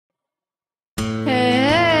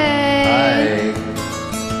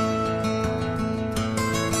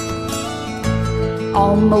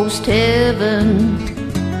almost heaven.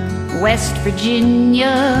 West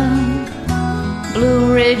Virginia,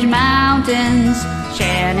 Blue Ridge Mountains,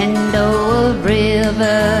 Shenandoah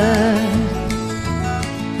River.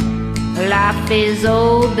 Life is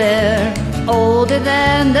old there, older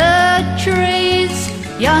than the trees,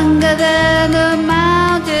 younger than the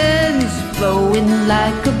mountains, flowing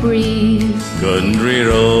like a breeze. Country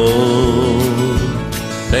road,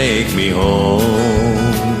 take me home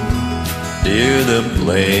to the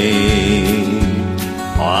place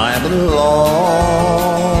I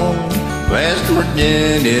belong. West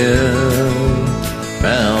Virginia,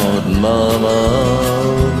 Mountain Mama,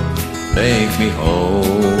 take me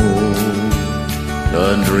home.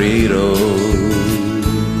 Country road,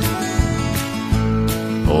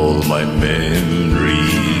 all my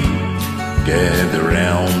memories gather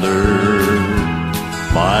round her.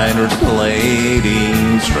 Miners lady,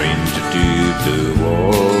 stranger to the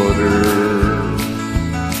water.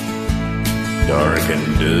 Dark and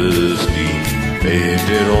dusty,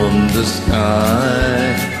 painted on the sky.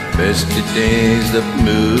 Misty days of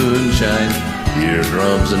moonshine,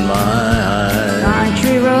 teardrops in my eyes.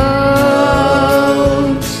 Country roads,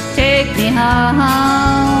 take me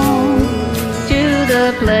home to the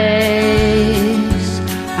place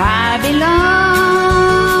I belong.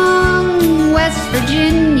 West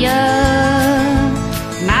Virginia,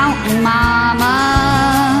 Mountain Mama,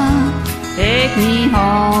 take me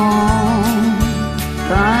home.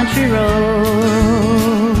 Country road,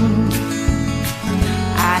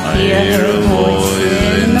 I hear her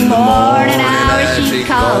voice in the morning hour. She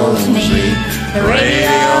calls me. The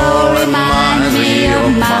radio reminds me of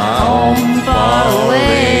my home far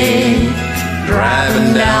away.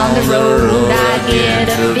 Driving down the road, I get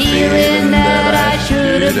a feeling that I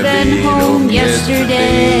should have been home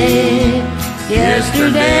yesterday.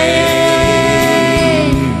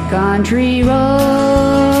 Country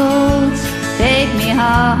roads, take me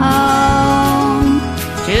home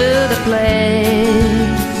to the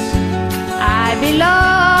place I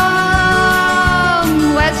belong.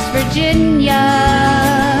 West Virginia,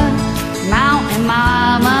 Mountain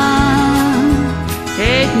Mama,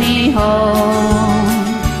 take me home.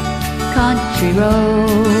 Country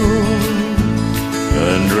road,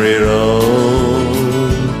 Country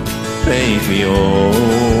road, take me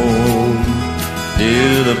home to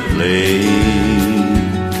the place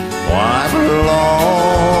I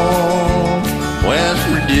belong. West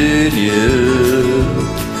Virginia,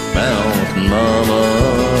 Mountain Mama,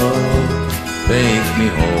 take me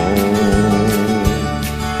home.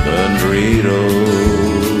 Country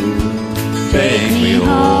road, take me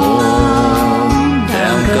home.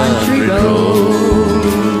 Down country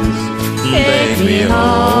roads, take me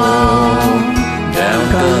home. Down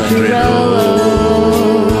country roads.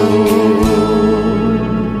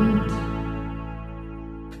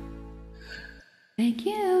 Thank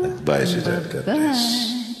you. Bye, Suzanne. God bless.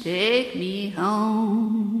 Bye. Take me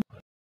home.